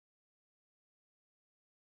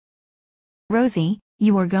Rosie,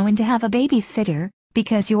 you are going to have a babysitter,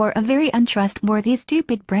 because you are a very untrustworthy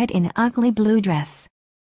stupid brat in an ugly blue dress.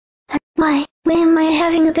 Why am I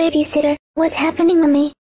having a babysitter? What's happening,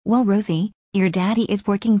 Mommy? Well, Rosie, your daddy is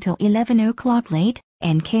working till 11 o'clock late,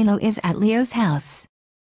 and Caillou is at Leo's house.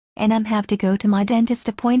 And I'm have to go to my dentist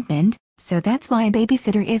appointment, so that's why a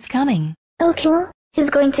babysitter is coming. Oh, cool. Who's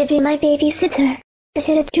going to be my babysitter? Is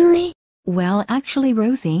it a Julie? Well, actually,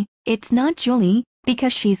 Rosie, it's not Julie,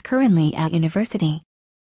 because she's currently at university.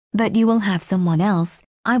 But you will have someone else.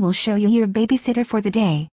 I will show you your babysitter for the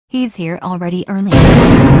day. He's here already early.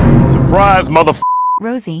 Surprise,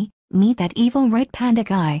 Rosie, meet that evil red panda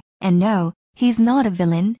guy. And no, he's not a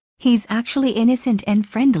villain. He's actually innocent and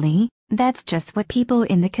friendly. That's just what people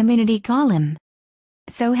in the community call him.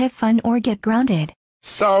 So have fun or get grounded.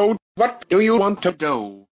 So, what do you want to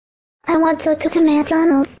do? I want to go to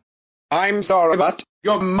McDonald's. I'm sorry, but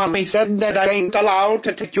your mommy said that I ain't allowed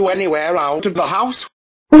to take you anywhere out of the house.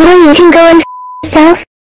 Well, you can go and yourself.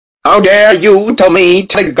 How dare you tell me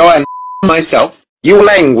to go and myself? Your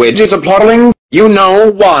language is appalling. You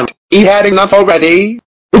know what? He had enough already.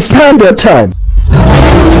 It's panda time.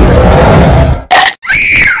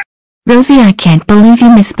 Rosie, I can't believe you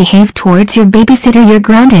misbehaved towards your babysitter. You're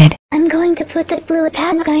grounded. I'm going to put that blue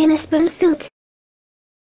panda guy in a swimsuit.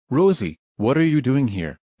 Rosie, what are you doing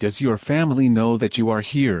here? Does your family know that you are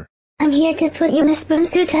here? I'm here to put you in a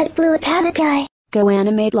swimsuit, that blue panda guy. Go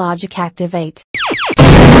animate logic activate.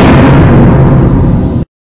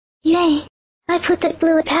 Yay! I put that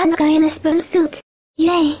blue panda guy in a swimsuit.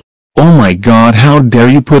 Yay! Oh my god, how dare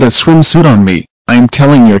you put a swimsuit on me! I'm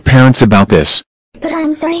telling your parents about this. But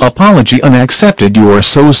I'm sorry. Apology unaccepted. You are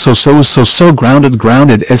so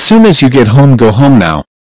grounded. As soon as you get home, go home now.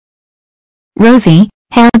 Rosie,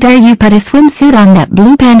 how dare you put a swimsuit on that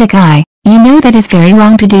blue panda guy? You know that is very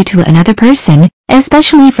wrong to do to another person,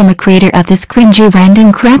 especially from a creator of this cringy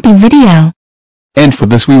random crappy video. And for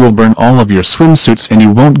this we will burn all of your swimsuits and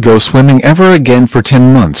you won't go swimming ever again for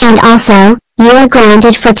 10 months. And also, you are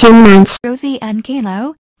grounded for 10 months. Rosie and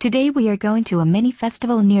Caillou, today we are going to a mini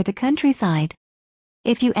festival near the countryside.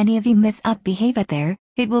 If any of you misbehave at there,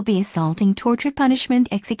 it will be assaulting, torture, punishment,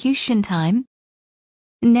 execution time.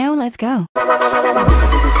 Now let's go.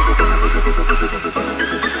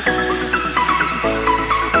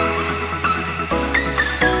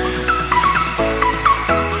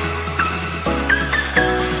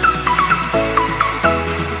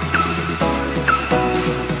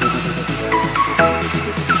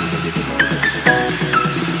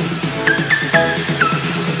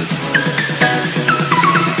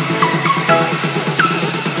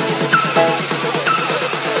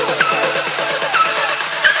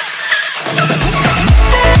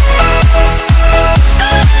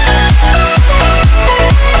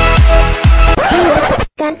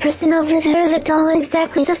 That person over there is a doll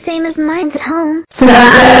exactly the same as mine's at home.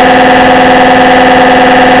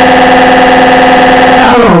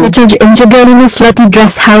 You're getting a slutty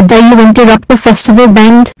dress. How dare you interrupt the festival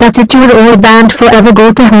band? That's it, you're all banned forever.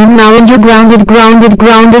 Go to home now and you're grounded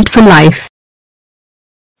for life.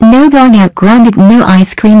 No going out, grounded. No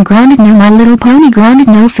ice cream, grounded. No My Little Pony, grounded.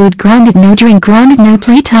 No food, grounded. No drink, grounded. No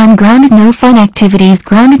playtime, grounded. No fun activities,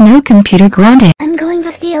 grounded. No computer, grounded. I'm going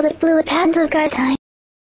to steal that blue panda guy's time.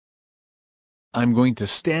 I'm going to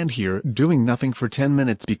stand here doing nothing for 10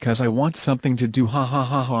 minutes because I want something to do. Ha ha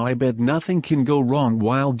ha ha. I bet nothing can go wrong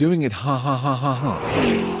while doing it. Ha ha ha ha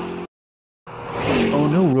ha. Oh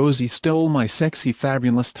no, Rosie stole my sexy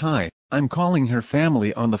fabulous tie. I'm calling her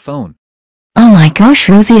family on the phone. Oh my gosh,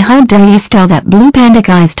 Rosie, how dare you steal that blue panda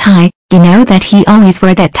guy's tie? You know that he always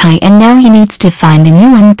wear that tie and now he needs to find a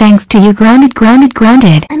new one thanks to you.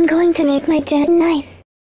 Grounded. I'm going to make my dad nice.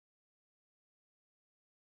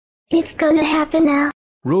 It's gonna happen now.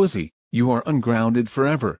 Rosie, you are ungrounded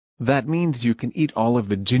forever. That means you can eat all of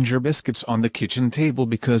the ginger biscuits on the kitchen table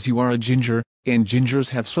because you are a ginger, and gingers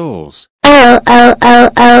have souls. Oh,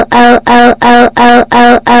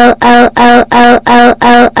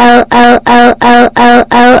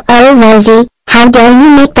 Rosie, how dare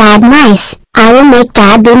you make Dad nice? I will make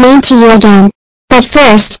Dad be mean to you again. But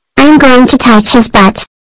first, I'm going to touch his butt.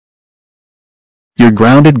 You're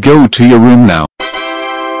grounded. Go to your room now.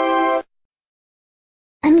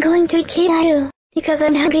 I'm going to Caillou, because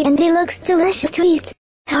I'm hungry and it looks delicious to eat.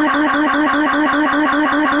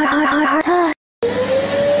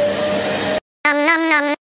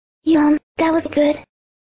 Yum, that was good.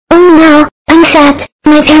 Oh no, I'm fat.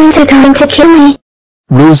 My parents are going to kill me.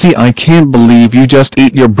 Rosie, I can't believe you just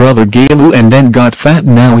ate your brother Caillou and then got fat.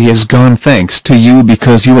 Now he is gone thanks to you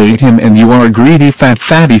because you ate him, and you are a greedy fat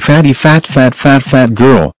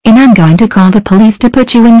girl. And I'm going to call the police to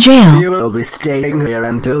put you in jail. You will be staying here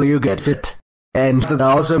until you get fit. And that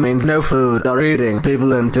also means no food or eating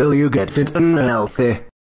people until you get fit and healthy.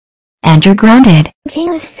 And you're grounded.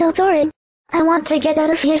 Jail is so boring. I want to get out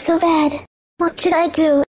of here so bad. What should I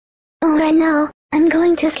do? Oh, right now, I'm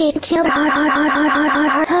going to escape jail.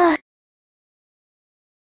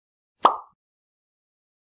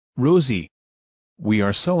 Rosie, we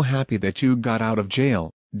are so happy that you got out of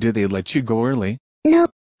jail. Did they let you go early? No,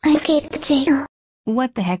 I escaped jail.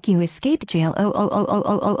 What the heck, you escaped jail? Oh,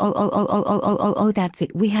 that's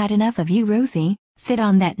it. We had enough of you, Rosie. Sit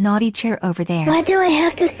on that naughty chair over there. Why do I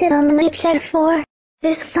have to sit on the chair for?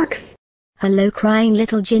 This sucks. Hello crying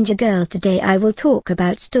little ginger girl, today I will talk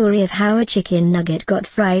about story of how a chicken nugget got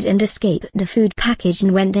fried and escaped the food package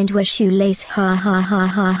and went into a shoelace. Ha ha ha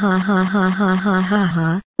ha ha ha ha ha ha ha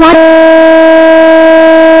ha. What?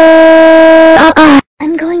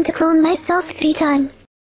 I'm going to clone myself 3 times.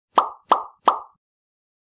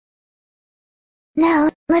 Now,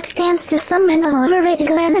 let's dance to some of the overrated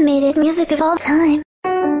animated music of all time.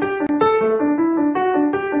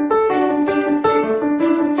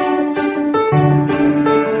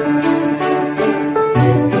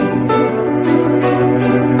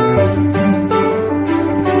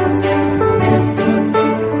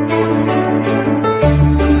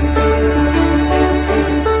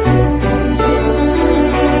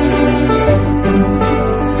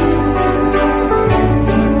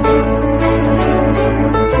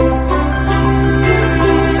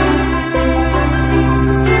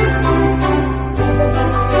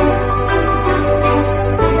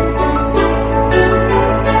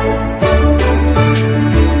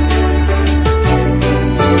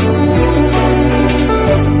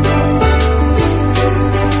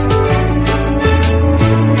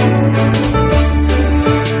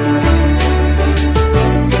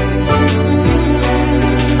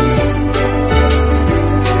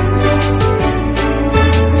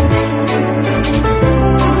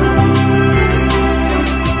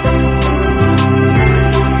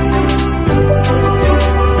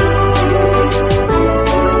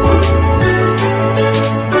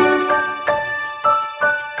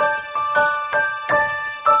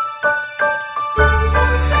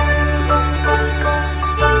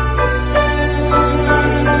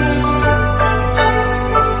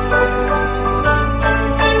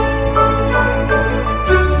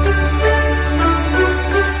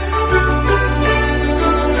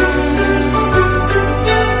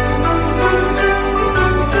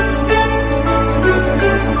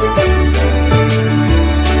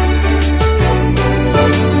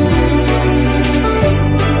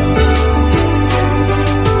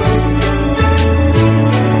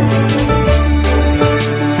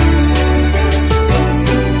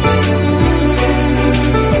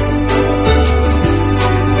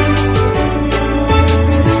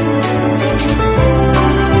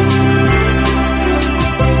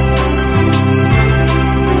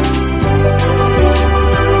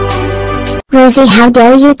 Rosie, how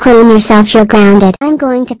dare you claim yourself you're grounded. I'm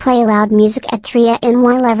going to play loud music at 3 a.m.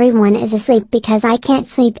 while everyone is asleep because I can't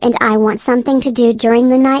sleep and I want something to do during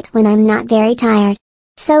the night when I'm not very tired.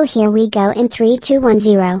 So here we go in 3, 2, 1,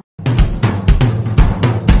 0.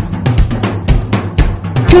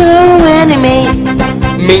 Go animate,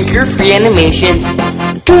 make your free animations.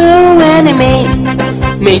 Go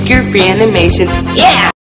animate, make your free animations.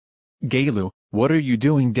 Yeah! Caillou, what are you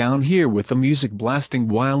doing down here with the music blasting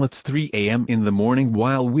while it's 3 a.m. in the morning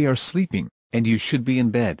while we are sleeping, and you should be in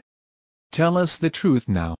bed? Tell us the truth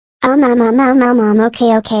now.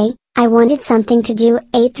 Okay. I wanted something to do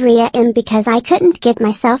at 3 a.m. because I couldn't get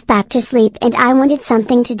myself back to sleep and I wanted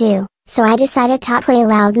something to do, so I decided to play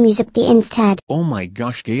loud music instead. Oh my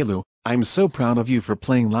gosh, Caillou, I'm so proud of you for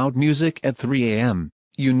playing loud music at 3 a.m.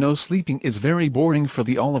 You know sleeping is very boring for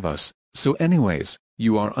all of us, so anyways,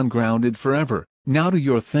 you are ungrounded forever. Now do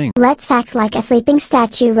your thing. Let's act like a sleeping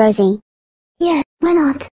statue, Rosie. Yeah, why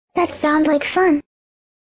not? That sounds like fun.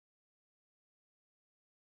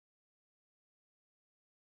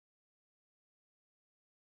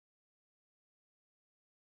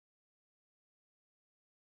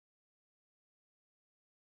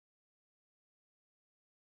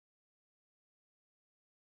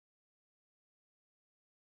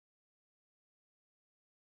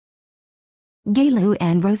 Caillou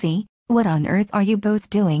and Rosie, what on earth are you both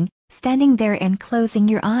doing, standing there and closing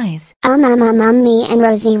your eyes? Me and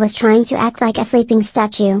Rosie was trying to act like a sleeping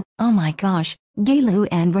statue. Oh my gosh, Caillou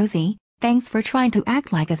and Rosie, thanks for trying to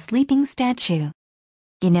act like a sleeping statue.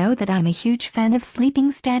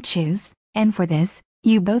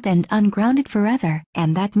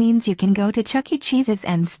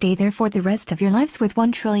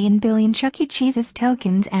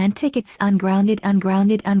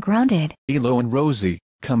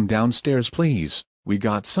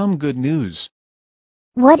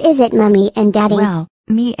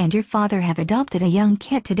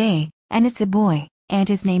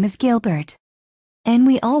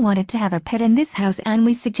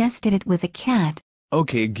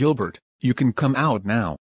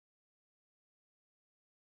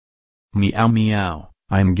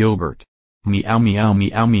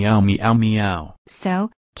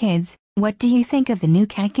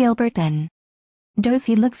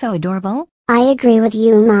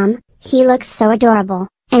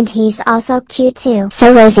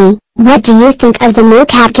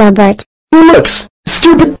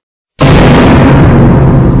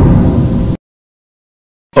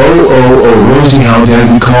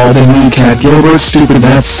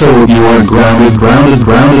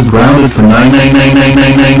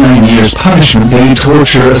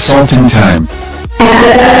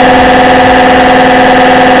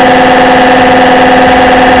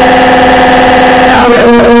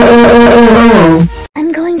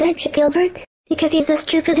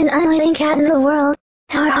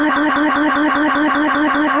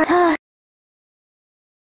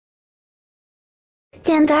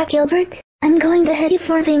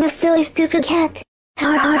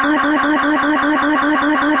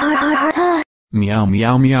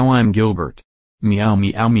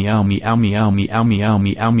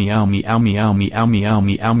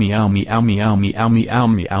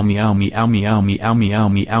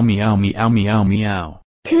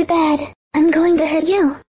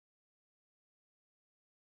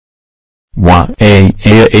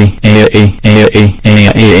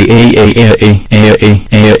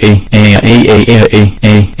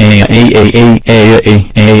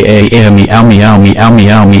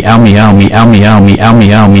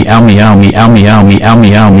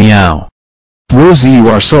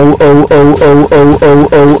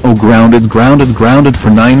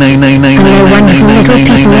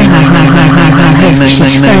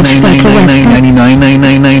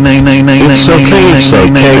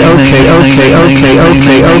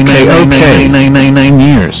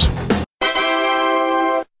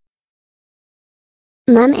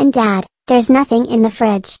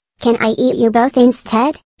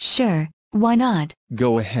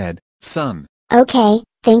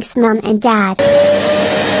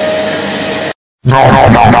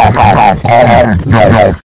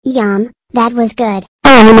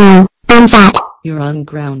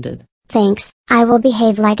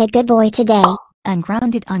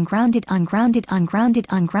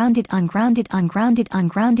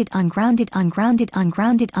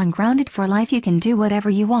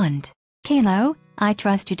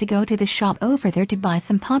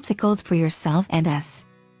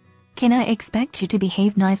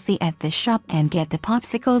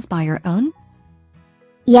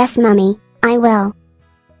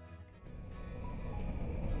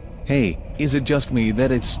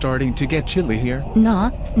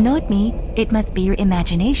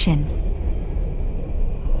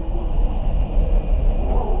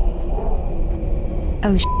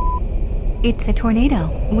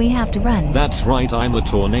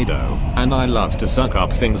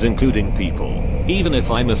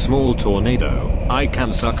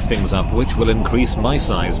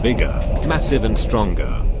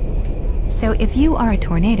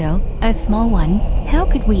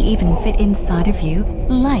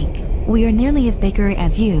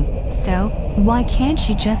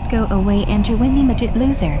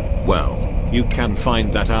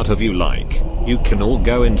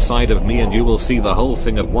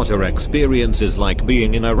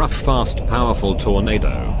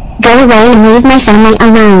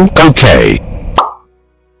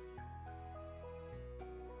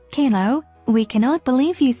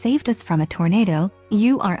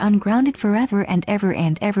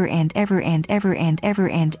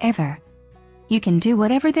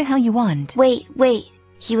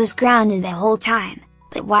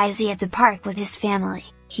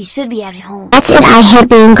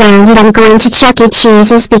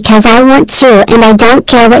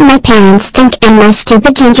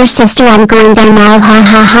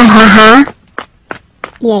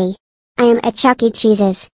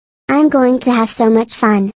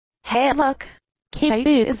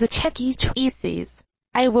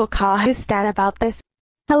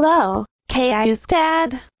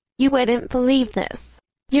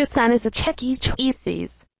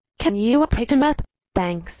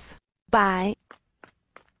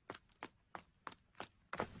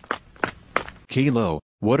 Caillou,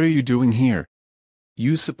 what are you doing here?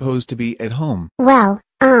 You supposed to be at home. Well,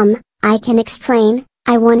 I can explain.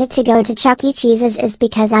 I wanted to go to Chuck E. Cheese's is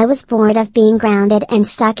because I was bored of being grounded and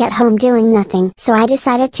stuck at home doing nothing. So I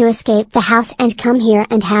decided to escape the house and come here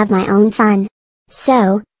and have my own fun.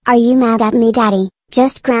 So, are you mad at me, Daddy?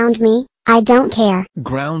 Just ground me, I don't care.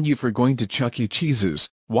 Ground you for going to Chuck E. Cheese's?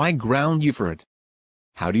 Why ground you for it?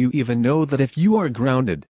 How do you even know that if you are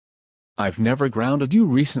grounded? I've never grounded you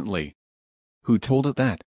recently. Who told it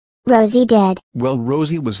that? Rosie did. Well,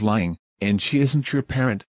 Rosie was lying, and she isn't your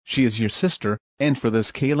parent, she is your sister, and for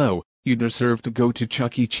this, Caillou, you deserve to go to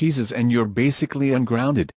Chuck E. Cheese's and you're basically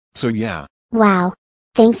ungrounded, so yeah. Wow.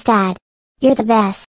 Thanks, Dad. You're the best.